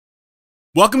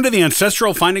Welcome to the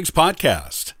Ancestral Findings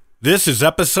Podcast. This is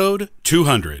episode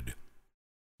 200.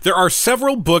 There are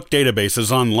several book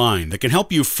databases online that can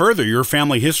help you further your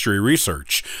family history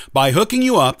research by hooking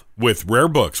you up with rare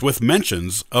books with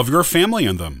mentions of your family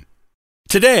in them.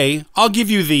 Today, I'll give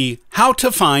you the how to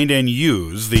find and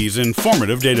use these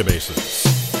informative databases.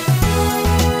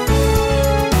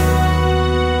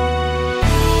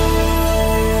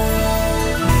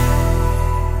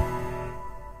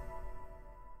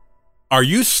 Are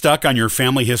you stuck on your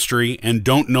family history and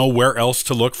don't know where else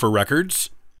to look for records?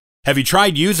 Have you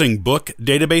tried using book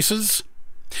databases?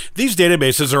 These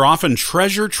databases are often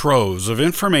treasure troves of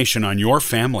information on your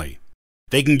family.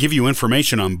 They can give you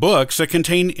information on books that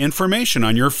contain information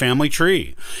on your family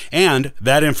tree, and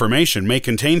that information may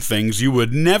contain things you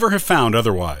would never have found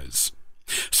otherwise.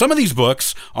 Some of these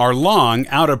books are long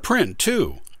out of print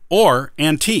too, or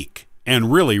antique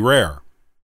and really rare.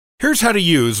 Here's how to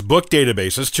use book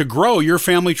databases to grow your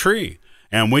family tree,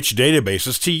 and which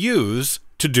databases to use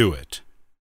to do it.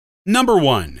 Number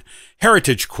 1,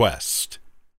 Heritage Quest.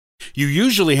 You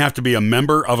usually have to be a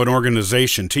member of an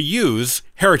organization to use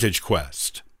Heritage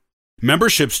Quest.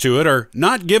 Memberships to it are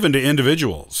not given to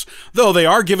individuals, though they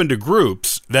are given to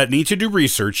groups that need to do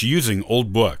research using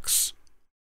old books.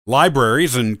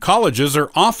 Libraries and colleges are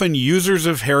often users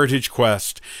of Heritage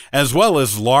Quest, as well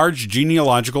as large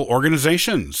genealogical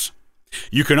organizations.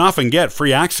 You can often get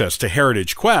free access to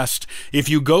Heritage Quest if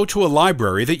you go to a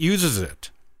library that uses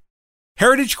it.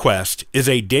 Heritage Quest is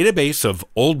a database of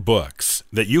old books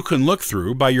that you can look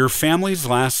through by your family's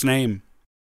last name.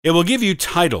 It will give you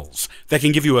titles that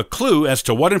can give you a clue as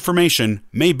to what information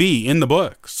may be in the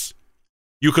books.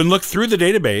 You can look through the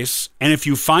database, and if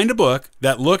you find a book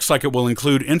that looks like it will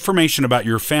include information about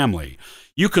your family,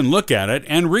 you can look at it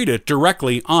and read it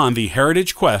directly on the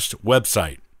Heritage Quest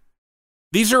website.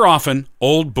 These are often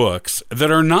old books that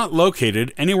are not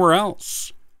located anywhere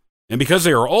else. And because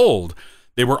they are old,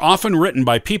 they were often written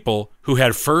by people who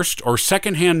had first or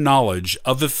second-hand knowledge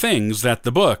of the things that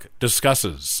the book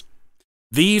discusses.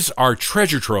 These are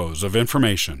treasure troves of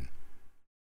information.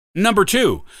 Number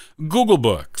 2, Google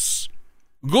Books.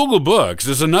 Google Books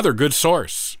is another good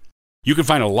source. You can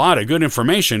find a lot of good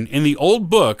information in the old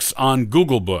books on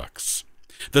Google Books.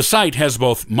 The site has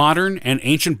both modern and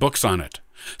ancient books on it,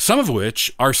 some of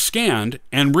which are scanned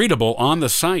and readable on the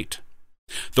site.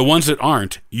 The ones that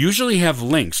aren't usually have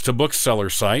links to bookseller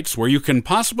sites where you can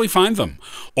possibly find them,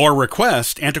 or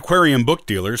request antiquarian book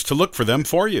dealers to look for them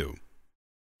for you.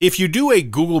 If you do a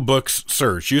Google Books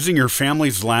search using your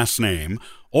family's last name,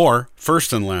 or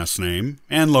first and last name,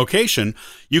 and location,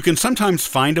 you can sometimes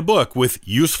find a book with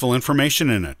useful information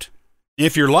in it.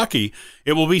 If you're lucky,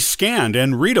 it will be scanned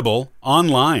and readable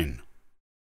online.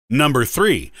 Number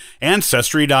 3,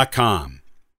 Ancestry.com.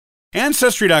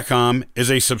 Ancestry.com is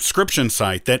a subscription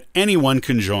site that anyone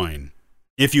can join.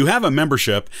 If you have a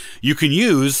membership, you can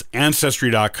use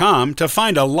Ancestry.com to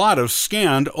find a lot of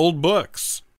scanned old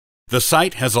books. The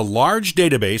site has a large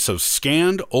database of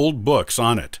scanned old books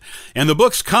on it, and the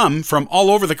books come from all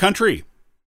over the country.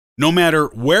 No matter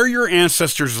where your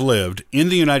ancestors lived in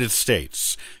the United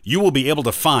States, you will be able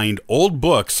to find old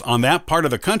books on that part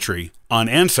of the country on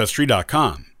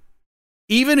Ancestry.com.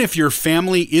 Even if your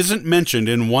family isn't mentioned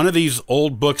in one of these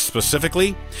old books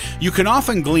specifically, you can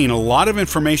often glean a lot of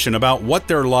information about what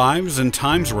their lives and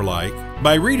times were like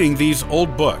by reading these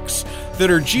old books that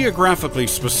are geographically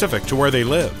specific to where they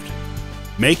lived.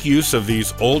 Make use of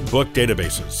these old book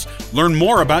databases, learn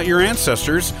more about your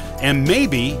ancestors, and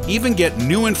maybe even get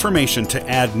new information to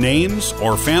add names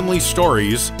or family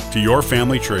stories to your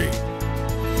family tree.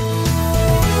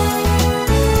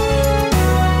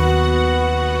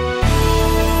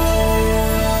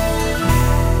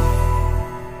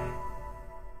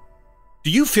 Do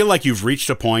you feel like you've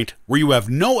reached a point where you have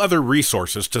no other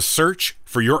resources to search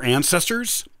for your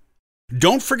ancestors?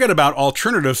 Don't forget about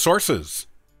alternative sources.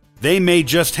 They may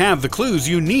just have the clues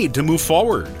you need to move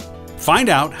forward. Find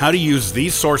out how to use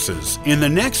these sources in the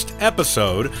next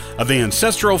episode of the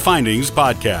Ancestral Findings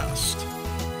Podcast.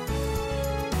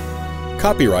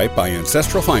 Copyright by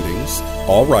Ancestral Findings,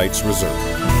 all rights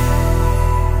reserved.